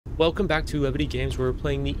welcome back to Bethesda Games, where we're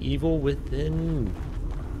playing The Evil Within.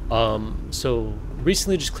 So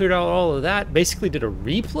recently just cleared out all of that. Basically did a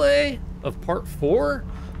replay of part 4,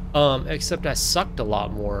 except I sucked a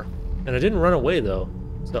lot more. And I didn't run away though.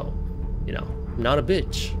 So, you know, not a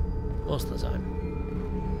bitch most of the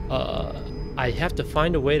time. I have to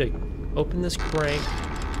find a way to open this crank.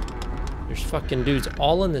 There's fucking dudes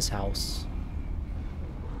all in this house.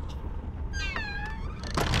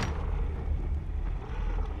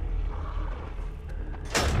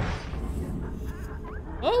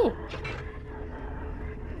 Oh!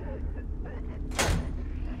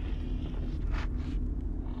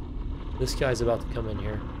 This guy's about to come in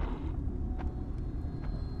here.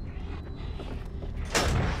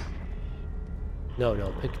 No,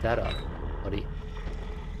 no, pick that up, buddy.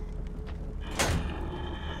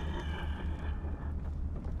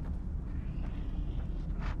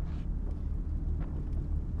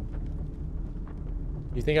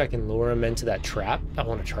 You think I can lure him into that trap? I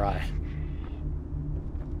want to try.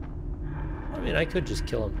 I mean, I could just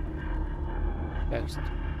kill him. Next.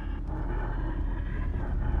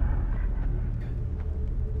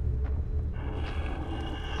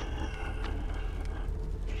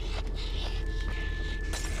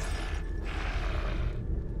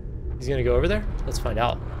 He's gonna go over there? Let's find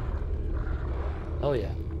out. Oh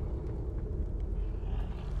yeah.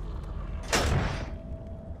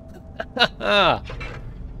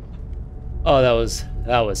 Oh,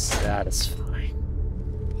 that was satisfying.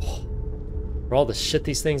 For all the shit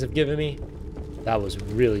these things have given me, that was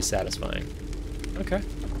really satisfying. Okay.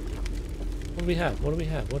 What do we have? What do we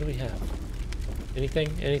have? What do we have? Anything?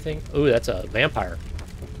 Anything? Ooh, that's a vampire.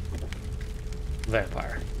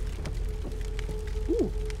 Vampire.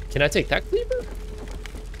 Ooh. Can I take that cleaver?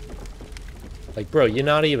 Like, bro, you're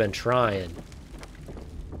not even trying.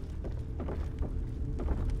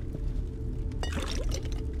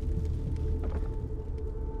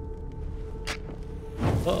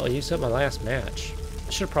 Oh, I used up my last match.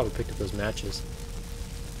 I should have probably picked up those matches.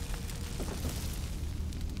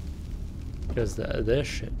 Because this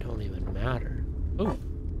shit don't even matter. Oh.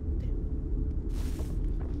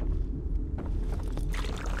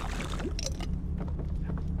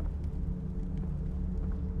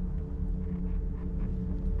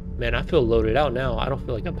 Man, I feel loaded out now. I don't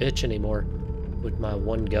feel like a bitch anymore with my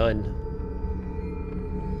one gun.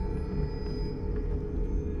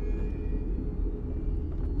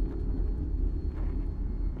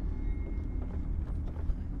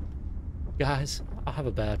 Guys, I have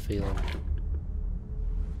a bad feeling.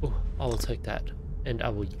 Oh, I will take that, and I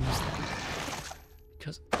will use that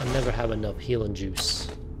because I never have enough healing juice.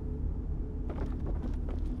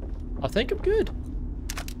 I think I'm good.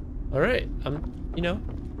 All right, you know.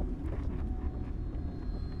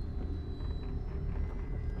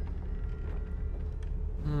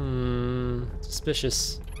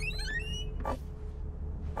 Suspicious.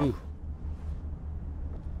 Ooh.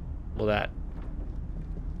 Well, that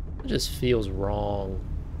just feels wrong.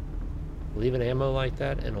 Leaving ammo like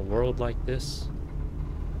that in a world like this.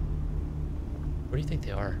 Where do you think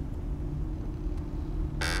they are?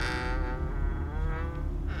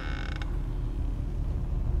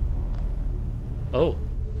 Oh.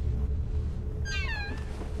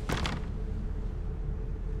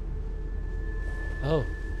 Oh.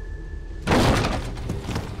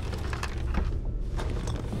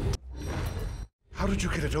 How did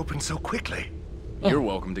you get it open so quickly? You're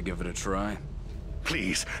welcome to give it a try.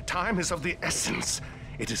 Please, time is of the essence.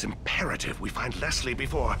 It is imperative we find Leslie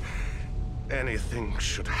before anything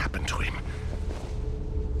should happen to him.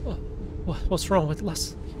 What's wrong with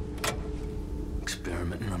Les?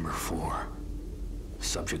 Experiment number 4.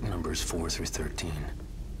 Subject numbers 4 through 13.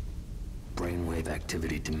 Brainwave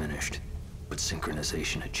activity diminished, but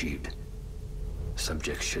synchronization achieved.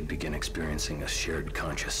 Subjects should begin experiencing a shared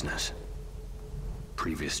consciousness.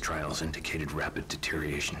 Previous trials indicated rapid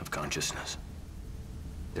deterioration of consciousness.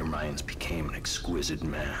 Their minds became an exquisite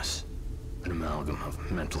mass, an amalgam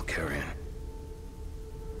of mental carrion.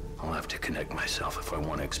 I'll have to connect myself if I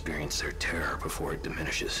want to experience their terror before it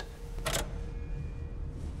diminishes.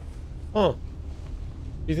 Oh.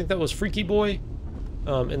 You think that was Freaky Boy?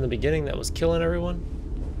 In the beginning that was killing everyone?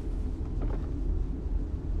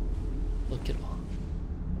 Look at all.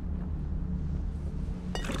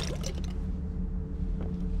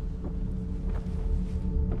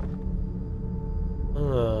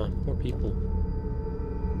 Poor people.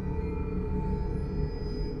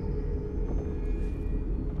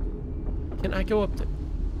 Can I go up there?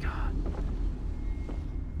 God.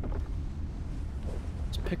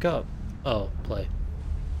 Let's pick up. Oh, play.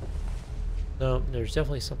 No, there's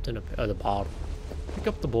definitely something up at the bottom. Pick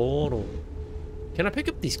up the bottle. Can I pick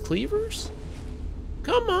up these cleavers?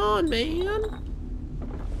 Come on, man.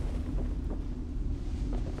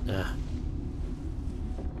 Ah.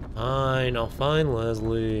 Fine, I'll find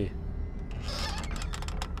Leslie.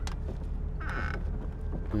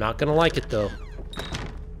 I'm not gonna like it though.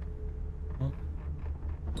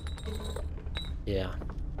 Yeah.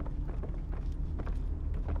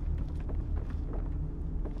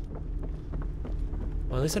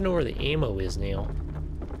 Well, at least I know where the ammo is now.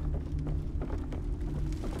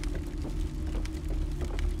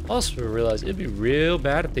 Also realized it'd be real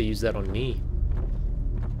bad if they use that on me.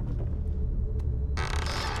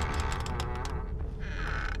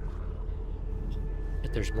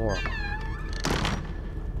 If there's more.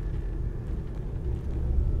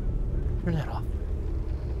 Turn that off.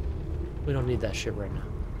 We don't need that shit right now.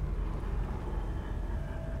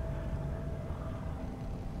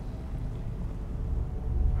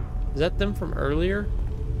 Is that them from earlier?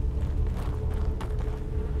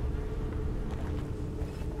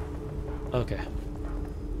 Okay.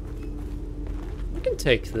 I can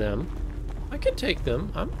take them. I can take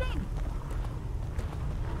them. I'm done.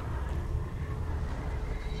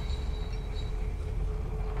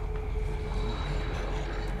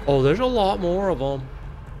 Oh, there's a lot more of them.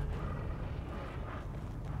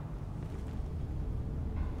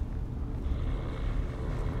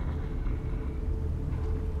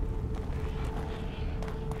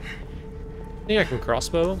 I think I can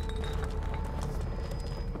crossbow them.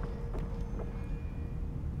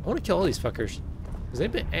 I want to kill all these fuckers, because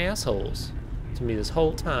they've been assholes to me this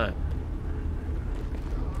whole time.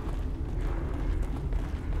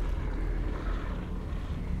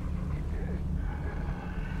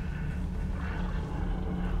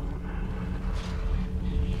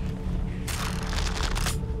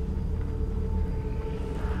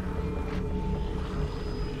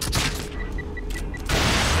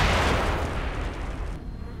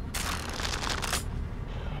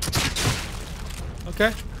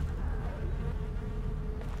 Okay.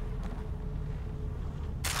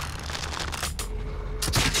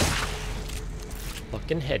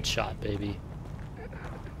 Fucking headshot, baby.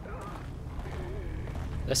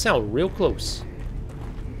 That sounds real close.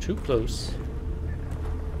 Too close.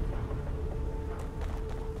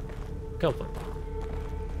 Come on.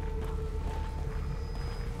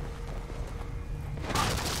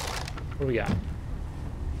 What do we got?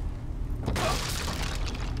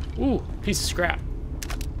 Ooh, piece of scrap.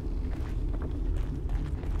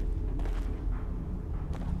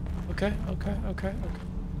 Okay.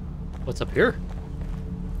 What's up here?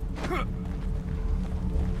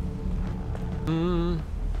 Ooh,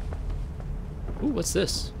 what's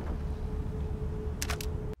this?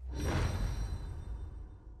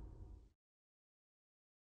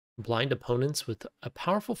 Blind opponents with a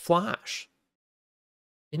powerful flash.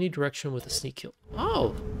 Any direction with a sneak kill.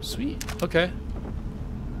 Oh, sweet. Okay.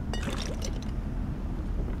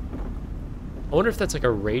 I wonder if that's like a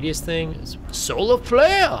radius thing. Solar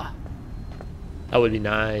flare! That would be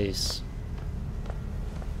nice.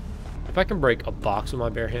 If I can break a box with my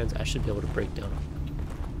bare hands, I should be able to break down.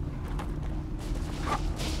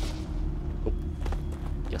 Oh,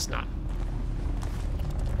 guess not.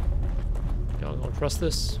 Y'all gonna trust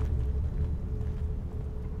this?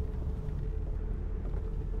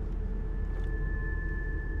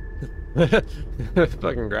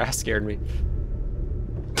 Fucking grass scared me.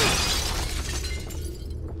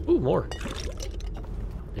 Ooh, more.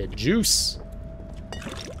 The juice.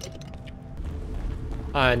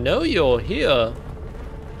 I know you're here.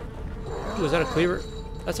 Ooh, is that a cleaver?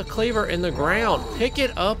 That's a cleaver in the ground. Pick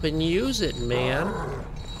it up and use it, man.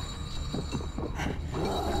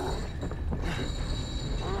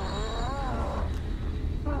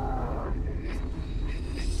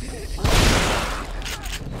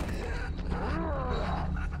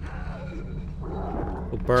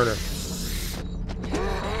 Oh, burner.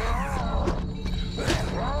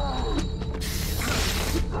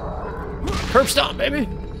 Curb stomp, baby.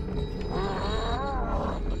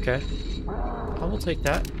 Okay. I will take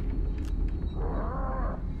that.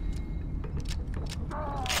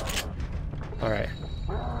 All right.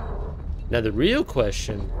 Now the real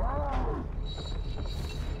question.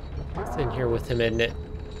 What's in here with him, isn't it?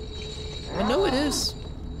 I know it is.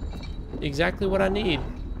 Exactly what I need.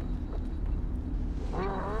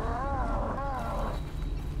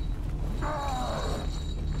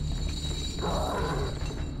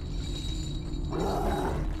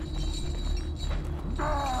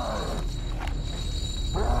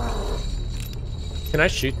 Can I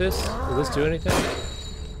shoot this? Will this do anything?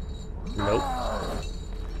 Nope.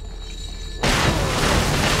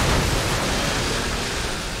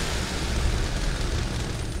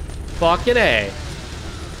 Fucking A.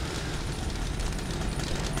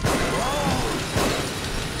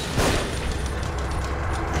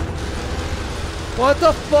 What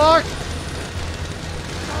the fuck?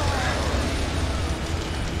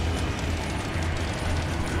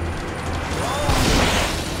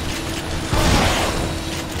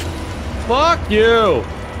 Fuck you!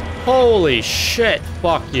 Holy shit,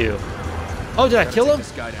 fuck you. Oh, did I kill him?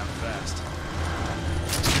 This guy down fast.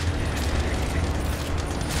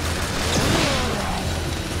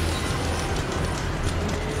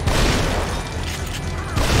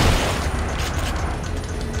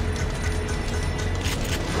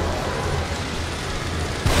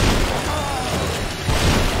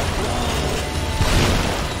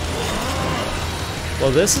 Well,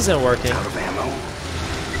 this isn't working. Out of ammo.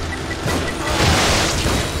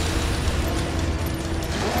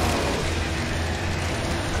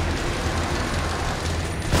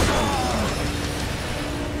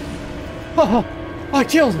 Oh, I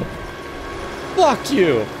killed him. Fuck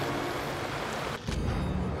you.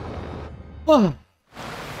 Oh,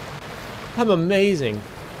 I'm amazing.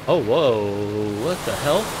 Oh, whoa. What the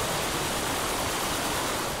hell?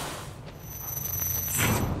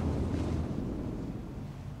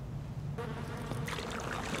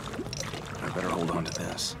 I better hold on to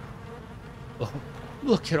this. Oh,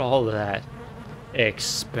 look at all of that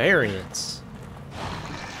experience.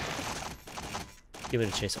 Give me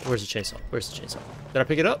the chainsaw. Where's the chainsaw? Where's the chainsaw? Did I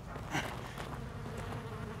pick it up?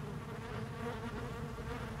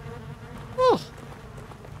 Oh.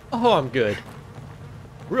 Oh, I'm good.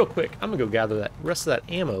 Real quick, I'm gonna go gather that rest of that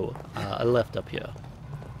ammo I left up here.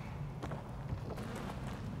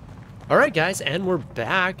 Alright guys, and we're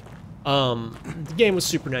back. The game was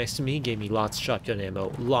super nice to me. Gave me lots of shotgun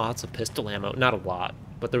ammo, lots of pistol ammo. Not a lot,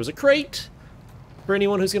 but there was a crate for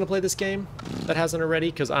anyone who's going to play this game that hasn't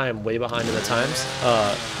already, because I am way behind in the times,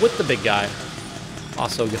 with the big guy.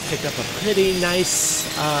 Also, you picked up a pretty nice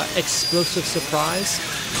explosive surprise.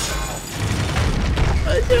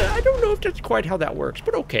 I don't know if that's quite how that works,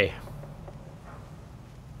 but okay.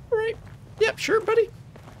 Alright. Yep, sure, buddy.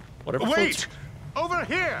 Whatever Wait! floats. Over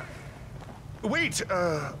here! Wait,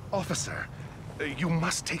 officer. You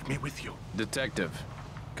must take me with you. Detective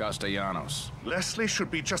Castellanos. Leslie should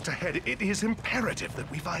be just ahead. It is imperative that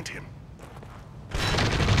we find him.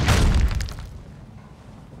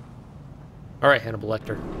 Alright, Hannibal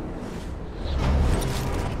Lecter.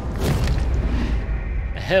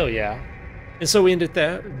 Hell yeah. And so we ended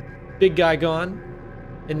there. Big guy gone.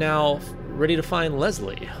 And now ready to find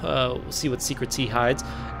Leslie. We'll see what secrets he hides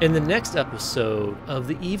in the next episode of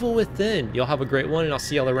The Evil Within. Y'all have a great one, and I'll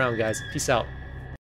see y'all around, guys. Peace out.